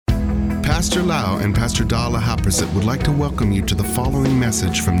Pastor Lau and Pastor Dala Haprasit would like to welcome you to the following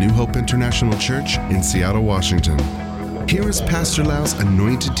message from New Hope International Church in Seattle, Washington. Here is Pastor Lau's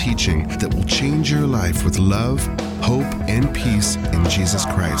anointed teaching that will change your life with love, hope, and peace in Jesus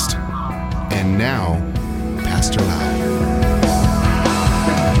Christ. And now, Pastor Lau.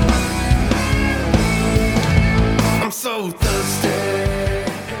 I'm so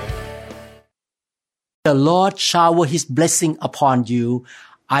thirsty. The Lord shower His blessing upon you.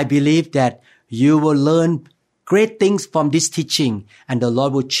 I believe that you will learn great things from this teaching, and the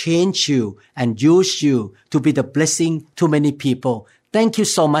Lord will change you and use you to be the blessing to many people. Thank you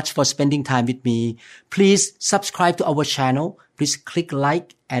so much for spending time with me. Please subscribe to our channel. Please click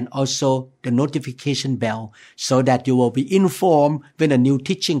like and also the notification bell so that you will be informed when a new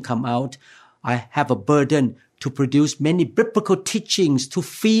teaching come out. I have a burden to produce many biblical teachings to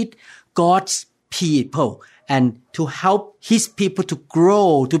feed God's people and to help His people to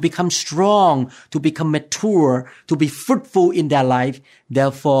grow, to become strong, to become mature, to be fruitful in their life.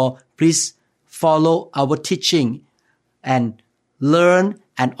 Therefore, please follow our teaching and learn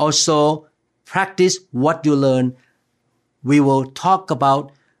and also practice what you learn. We will talk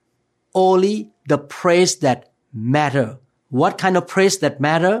about only the praise that matter. What kind of praise that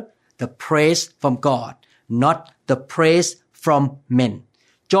matter? The praise from God, not the praise from men.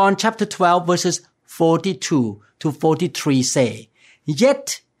 John chapter 12 verses 42 to 43 say,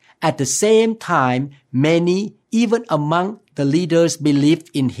 "Yet at the same time, many, even among the leaders, believed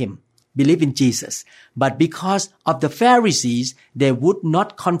in Jesus. But because of the Pharisees, they would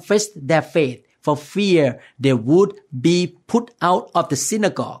not confess their faith for fear they would be put out of the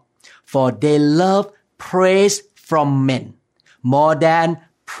synagogue. For they love praise from men more than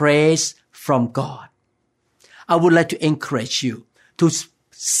praise from God." I would like to encourage you to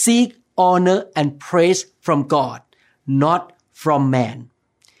seek honor and praise from God, not from man.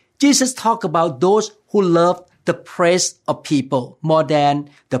 Jesus talked about those who love the praise of people more than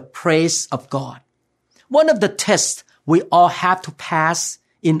the praise of God. One of the tests we all have to pass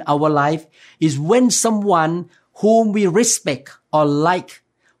in our life is when someone whom we respect or like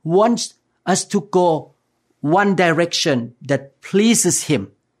wants us to go one direction that pleases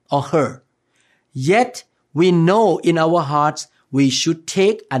him or her. Yet we know in our hearts we should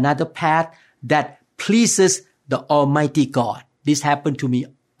take another path that pleases the Almighty God. This happened to me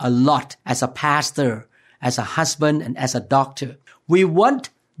a lot as a pastor, as a husband, and as a doctor. We want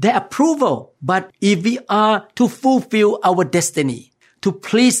their approval, but if we are to fulfill our destiny, to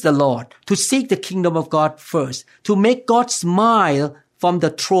please the Lord, to seek the kingdom of God first, to make God smile from the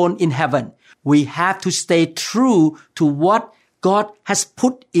throne in heaven, we have to stay true to what God has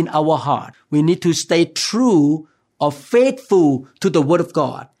put in our heart. We need to stay true or faithful to the Word of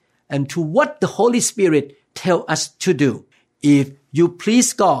God and to what the Holy Spirit tells us to do. If you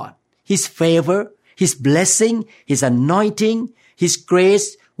please God, His favor, His blessing, His anointing, His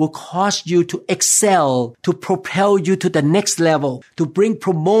grace will cause you to excel, to propel you to the next level, to bring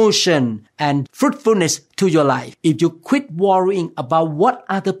promotion and fruitfulness to your life. If you quit worrying about what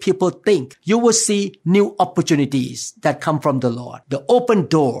other people think, you will see new opportunities that come from the Lord. The open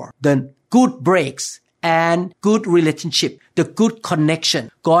door, the good breaks, and good relationship, the good connection,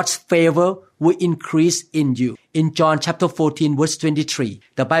 God's favor will increase in you. In John chapter 14 verse 23,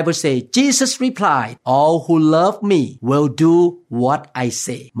 the Bible says, Jesus replied, "All who love me will do what I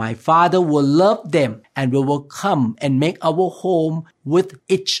say. My Father will love them and we will come and make our home with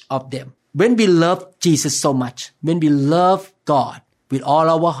each of them." When we love Jesus so much, when we love God with all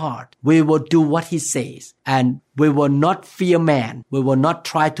our heart, we will do what He says and we will not fear man. We will not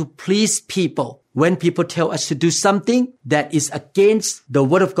try to please people. When people tell us to do something that is against the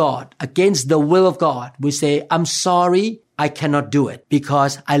Word of God, against the will of God, we say, "I'm sorry, I cannot do it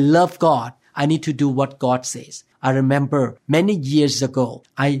because I love God. I need to do what God says." I remember many years ago,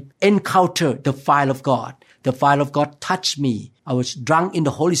 I encountered the fire of God. The fire of God touched me. I was drunk in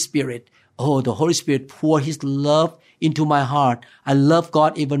the Holy Spirit. Oh, the Holy Spirit poured His love into my heart. I love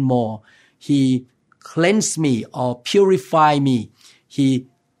God even more. He cleansed me or purified me. He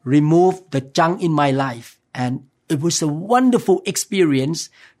removed the junk in my life. And it was a wonderful experience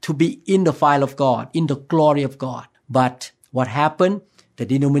to be in the fire of God, in the glory of God. But what happened? The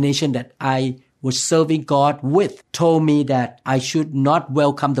denomination that I was serving God with told me that I should not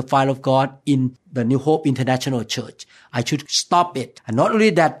welcome the fire of God in the New Hope International Church. I should stop it. And not only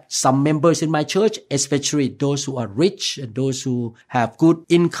that, some members in my church, especially those who are rich and those who have good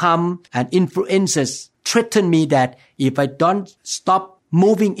income and influences, threatened me that if I don't stop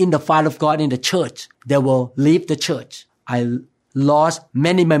moving in the fire of God in the church, they will leave the church. I lost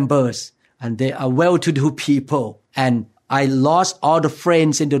many members and they are well-to-do people. And I lost all the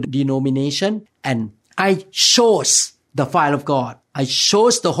friends in the denomination, and I chose the fire of God. I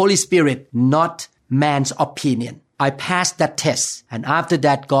chose the Holy Spirit, not man's opinion. I passed that test. And after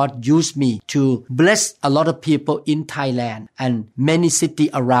that, God used me to bless a lot of people in Thailand and many cities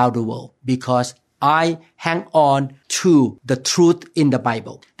around the world because I hang on to the truth in the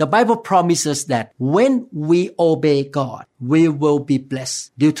Bible. The Bible promises that when we obey God, we will be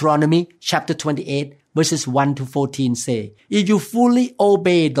blessed. Deuteronomy chapter 28 verses 1 to 14 say, if you fully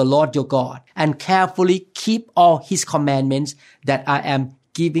obey the Lord your God and carefully keep all his commandments that I am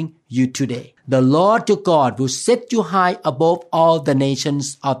giving you today, the Lord your God will set you high above all the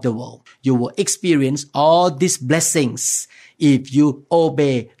nations of the world. You will experience all these blessings if you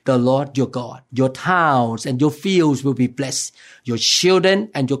obey the Lord your God. Your towns and your fields will be blessed. Your children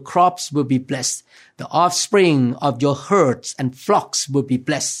and your crops will be blessed. The offspring of your herds and flocks will be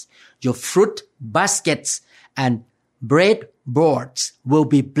blessed. Your fruit baskets and breadboards will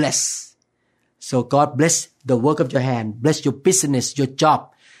be blessed. So God bless the work of your hand, bless your business, your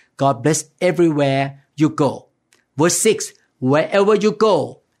job. God bless everywhere you go. Verse 6, wherever you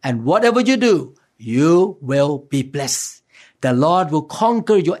go and whatever you do, you will be blessed. The Lord will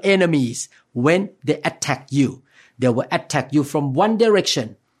conquer your enemies when they attack you. They will attack you from one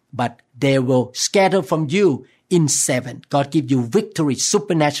direction, but they will scatter from you in 7. God give you victory,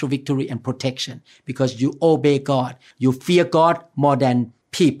 supernatural victory and protection because you obey God. You fear God more than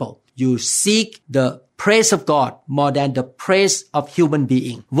people. You seek the praise of God more than the praise of human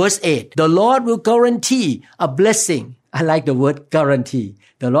being. Verse 8, the Lord will guarantee a blessing. I like the word guarantee.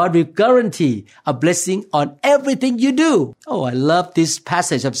 The Lord will guarantee a blessing on everything you do. Oh, I love this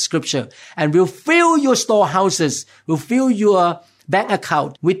passage of scripture. And will fill your storehouses, will fill your bank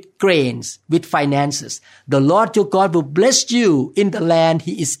account with grains, with finances. The Lord your God will bless you in the land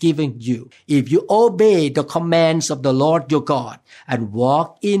he is giving you. If you obey the commands of the Lord your God and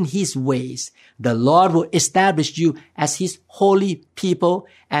walk in his ways, the Lord will establish you as his holy people,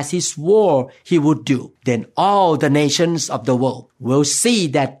 as he swore he would do. Then all the nations of the world will see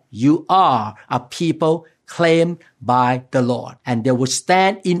that you are a people claimed by the Lord, and they will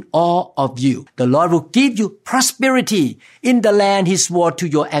stand in awe of you. The Lord will give you prosperity in the land he swore to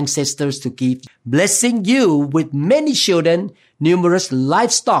your ancestors to give, blessing you with many children, numerous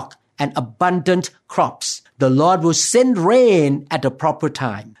livestock, and abundant crops. The Lord will send rain at the proper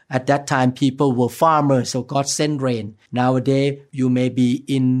time. At that time, people were farmers, so God sent rain. Nowadays, you may be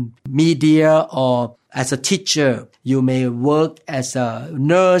in media or as a teacher. You may work as a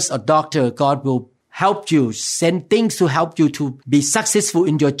nurse or doctor. God will help you, send things to help you to be successful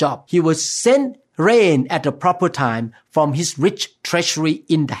in your job. He will send rain at the proper time from his rich treasury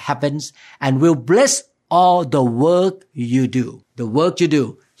in the heavens and will bless all the work you do. The work you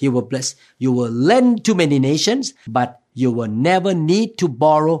do, he will bless. You will lend to many nations, but you will never need to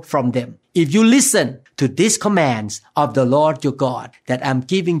borrow from them. If you listen to these commands of the Lord your God that I'm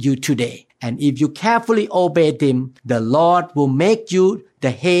giving you today, and if you carefully obey them, the Lord will make you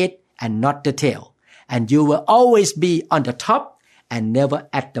the head and not the tail. And you will always be on the top and never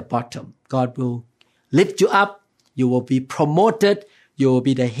at the bottom. God will lift you up. You will be promoted. You will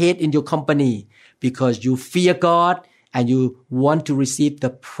be the head in your company because you fear God and you want to receive the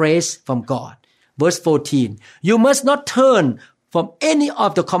praise from God. Verse 14, you must not turn from any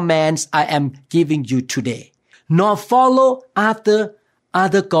of the commands I am giving you today, nor follow after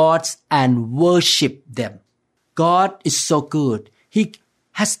other gods and worship them. God is so good. He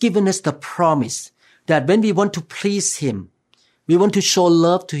has given us the promise that when we want to please him, we want to show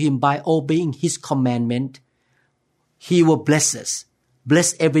love to him by obeying his commandment, he will bless us,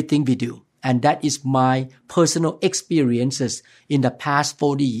 bless everything we do. And that is my personal experiences in the past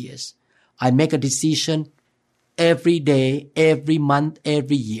 40 years. I make a decision every day, every month,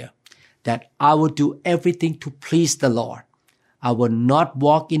 every year that I will do everything to please the Lord. I will not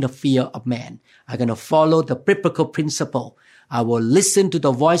walk in the fear of man. I'm going to follow the biblical principle. I will listen to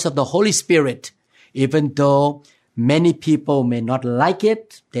the voice of the Holy Spirit. Even though many people may not like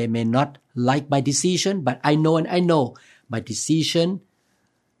it, they may not like my decision, but I know my decision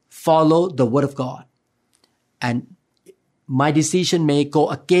follow the word of God. And my decision may go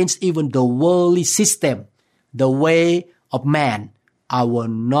against even the worldly system, the way of man. I will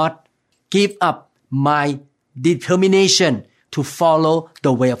not give up my determination to follow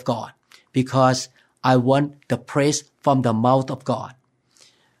the way of God because I want the praise from the mouth of God.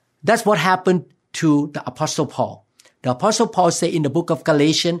 That's what happened to the Apostle Paul. The Apostle Paul said in the book of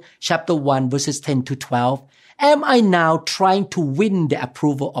Galatians chapter 1 verses 10 to 12, am I now trying to win the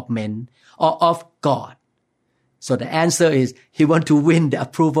approval of men or of God? So the answer is he wants to win the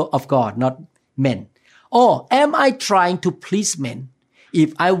approval of God, not men. Or am I trying to please men?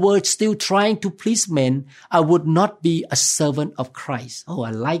 If I were still trying to please men, I would not be a servant of Christ. Oh,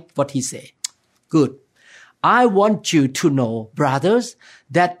 I like what he said. Good. I want you to know, brothers,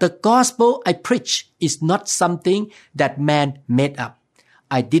 that the gospel I preach is not something that man made up.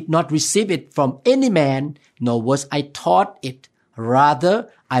 I did not receive it from any man, nor was I taught it. Rather,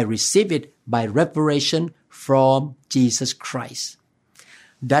 I received it by revelation from Jesus Christ.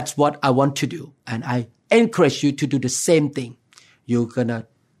 That's what I want to do. And I encourage you to do the same thing. You're going to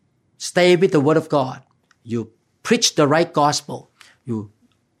stay with the Word of God. You preach the right gospel. You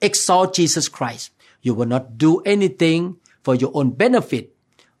exalt Jesus Christ. You will not do anything for your own benefit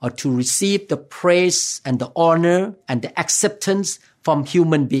or to receive the praise and the honor and the acceptance from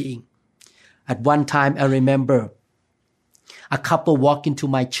human being. At one time, I remember a couple walked into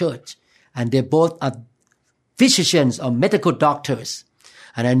my church, and they both are physicians or medical doctors.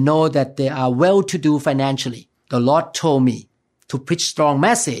 And I know that they are well-to-do financially. The Lord told me to preach strong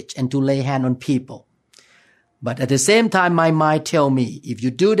message and to lay hand on people. But at the same time, my mind tell me, if you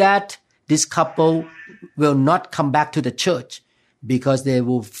do that, this couple will not come back to the church because they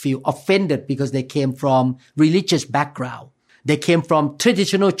will feel offended because they came from religious background. They came from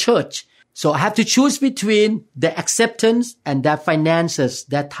traditional church. So I have to choose between the acceptance and their finances,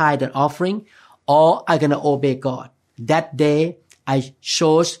 their tithe and offering, or I'm going to obey God. That day, I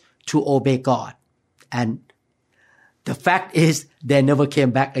chose to obey God. And the fact is, they never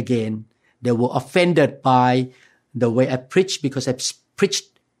came back again. They were offended by the way I preached because I preached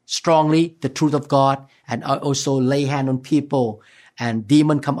strongly the truth of God, and I also lay hand on people, and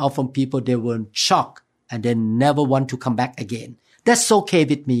demon come out from people. They were shocked and they never want to come back again. That's okay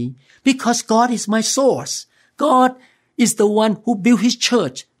with me because God is my source. God is the one who built his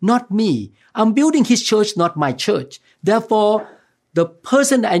church, not me. I'm building his church, not my church. Therefore, the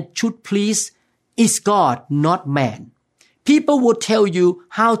person I should please is God, not man. People will tell you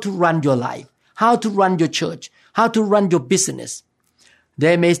how to run your life, how to run your church, how to run your business.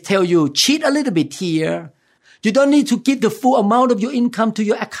 They may tell you, cheat a little bit here. You don't need to give the full amount of your income to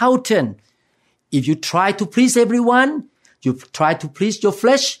your accountant. If you try to please everyone, you try to please your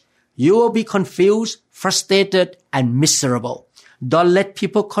flesh, you will be confused, frustrated, and miserable. Don't let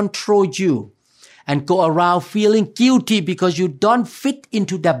people control you and go around feeling guilty because you don't fit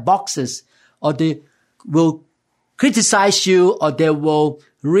into their boxes, or they will criticize you, or they will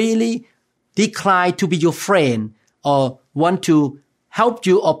really decline to be your friend or want to help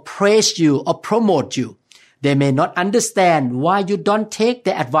you or praise you or promote you. They may not understand why you don't take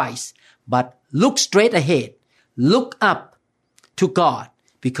their advice, but look straight ahead. Look up to God,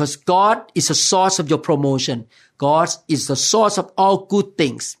 because God is the source of your promotion. God is the source of all good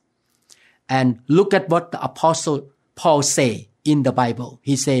things. And look at what the Apostle Paul say in the Bible.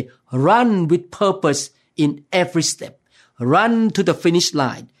 He say, run with purpose in every step. Run to the finish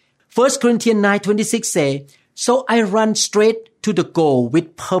line. 1 Corinthians 9:26 say, so I run straight to the goal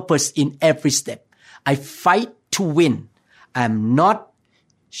with purpose in every step. I fight to win. I'm not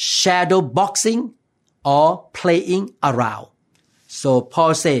shadow boxing or playing around. So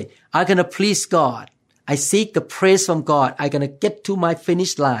Paul say, I'm going to please God. I seek the praise from God. I'm going to get to my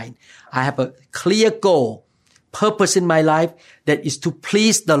finish line. I have a clear goal, purpose in my life that is to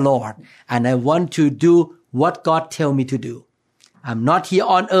please the Lord. And I want to do what God tell me to do. I'm not here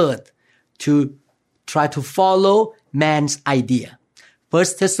on earth to try to follow man's idea. 1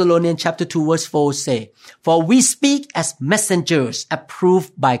 Thessalonians chapter 2 verse 4 say, for we speak as messengers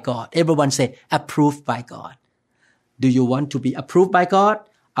approved by God. Everyone say, approved by God. Do you want to be approved by God?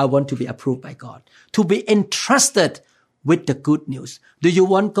 I want to be approved by God. To be entrusted with the good news. Do you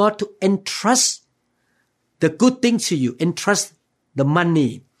want God to entrust the good things to you? Entrust the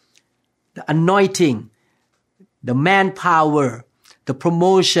money, the anointing, the manpower, the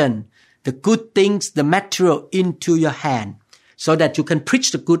promotion, the good things, the material into your hand, so that you can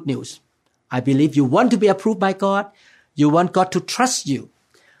preach the good news. I believe you want to be approved by God. You want God to trust you.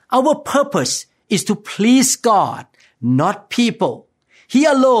 Our purpose is to please God, not people. He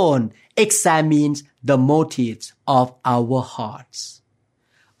alone examines the motives of our hearts.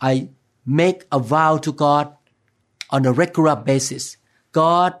 I make a vow to God on a regular basis.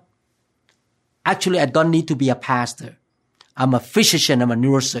 God, actually, I don't need to be a pastor. I'm a physician. I'm a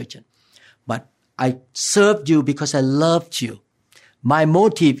neurosurgeon. But I served you because I loved you. My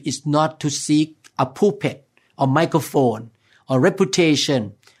motive is not to seek a pulpit or microphone or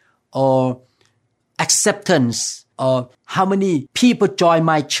reputation or acceptance or how many people join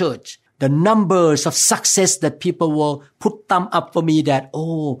my church. the numbers of success that people will put thumb up for me that,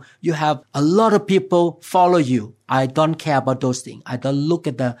 oh, you have a lot of people follow you. I don't care about those things. I don't look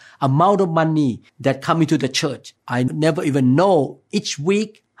at the amount of money that come into the church. I never even know each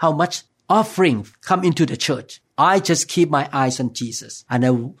week how much offering come into the church. I just keep my eyes on Jesus and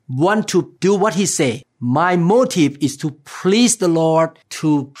I want to do what He say. My motive is to please the Lord,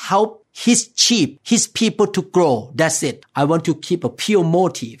 to help His sheep, His people to grow. That's it. I want to keep a pure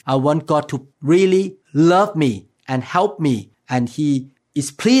motive. I want God to really love me and help me, and He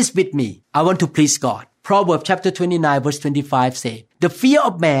is pleased with me. I want to please God. Proverbs chapter 29 verse 25 say, the fear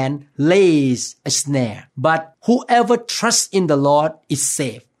of man lays a snare, but whoever trusts in the Lord is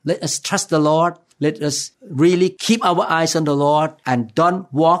safe. Let us trust the Lord. Let us really keep our eyes on the Lord and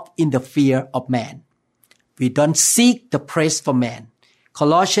don't walk in the fear of man. We don't seek the praise from man.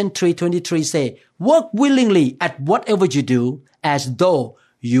 Colossians 3:23 say, work willingly at whatever you do as though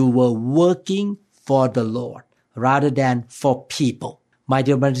you were working for the Lord rather than for people. My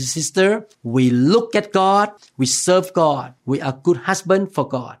dear brother and sister, we look at God, we serve God, we are good husband for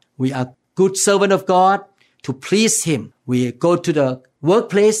God, we are good servant of God to please Him. We go to the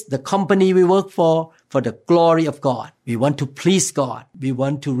workplace, the company we work for the glory of God. We want to please God. We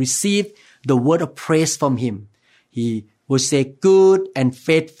want to receive the word of praise from Him. He will say, good and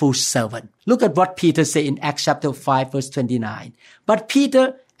faithful servant. Look at what Peter said in Acts chapter 5 verse 29. But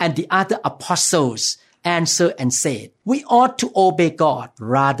Peter and the other apostles answered and said, we ought to obey God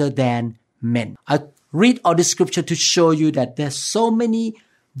rather than men. I read all the scripture to show you that there's so many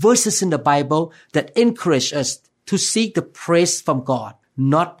verses in the Bible that encourage us to seek the praise from God,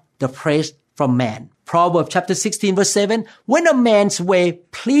 not the praise from man. Proverbs chapter 16 verse 7, when a man's way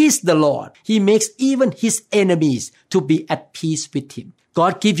please the Lord, he makes even his enemies to be at peace with him.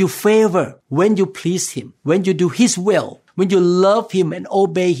 God gives you favor when you please Him, when you do His will, when you love Him and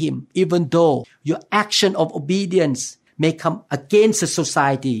obey Him, even though your action of obedience may come against the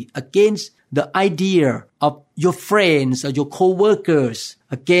society, against the idea of your friends or your co-workers,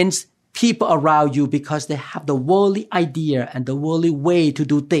 against people around you because they have the worldly idea and the worldly way to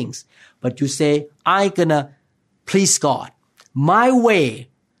do things. But you say, I'm gonna please God. My way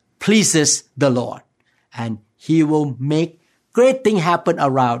pleases the Lord. And He will make great things happen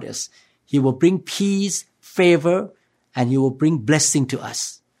around us. He will bring peace, favor, and He will bring blessing to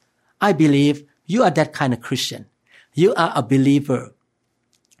us. I believe you are that kind of Christian. You are a believer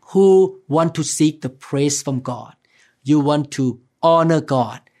who want to seek the praise from God. You want to honor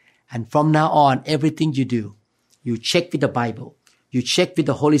God. And from now on, everything you do, you check with the Bible, you check with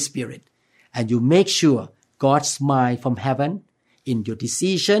the Holy Spirit, and you make sure God smiles from heaven in your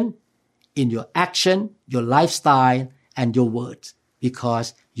decision, in your action, your lifestyle, and your words,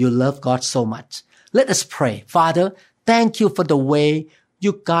 because you love God so much. Let us pray. Father, thank You for the way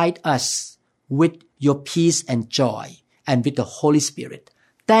You guide us with Your peace and joy and with the Holy Spirit.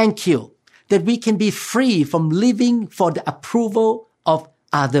 Thank You that we can be free from living for the approval of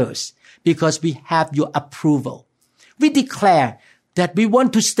others because we have Your approval. We declare that we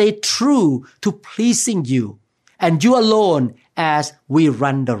want to stay true to pleasing You and You alone as we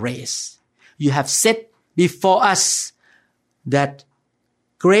run the race. You have set before us that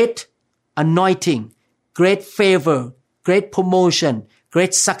great anointing, great favor, great promotion,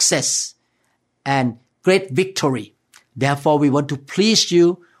 great success, and great victory. Therefore, we want to please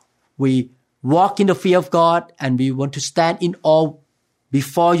You. We walk in the fear of God, and we want to stand in awe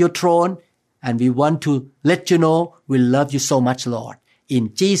before Your throne, and we want to let You know we love You so much, Lord.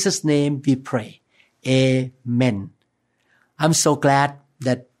 In Jesus' name we pray. Amen. I'm so glad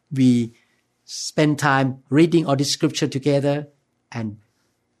that we spend time reading all this scripture together, and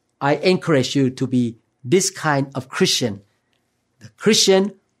I encourage you to be this kind of Christian, the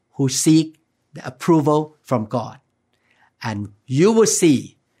Christian who seek the approval from God. And you will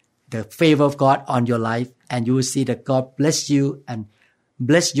see the favor of God on your life, and you will see that God bless you and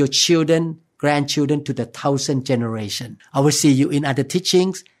bless your children, grandchildren to the 1,000th generation. I will see you in other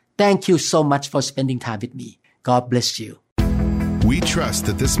teachings. Thank you so much for spending time with me. God bless you. We trust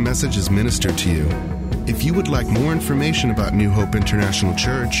that this message is ministered to you. If you would like more information about New Hope International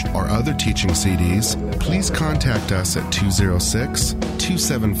Church or other teaching CDs, please contact us at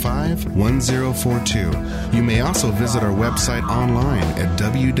 206-275-1042. You may also visit our website online at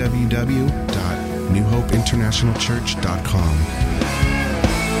www.newhopeinternationalchurch.com.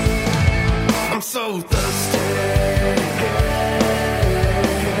 I'm so thirsty.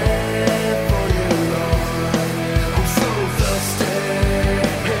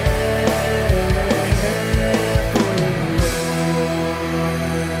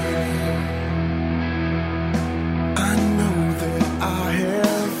 I know that I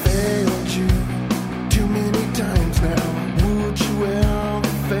have failed.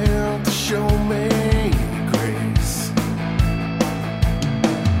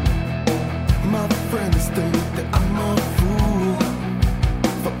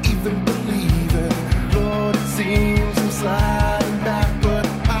 even believe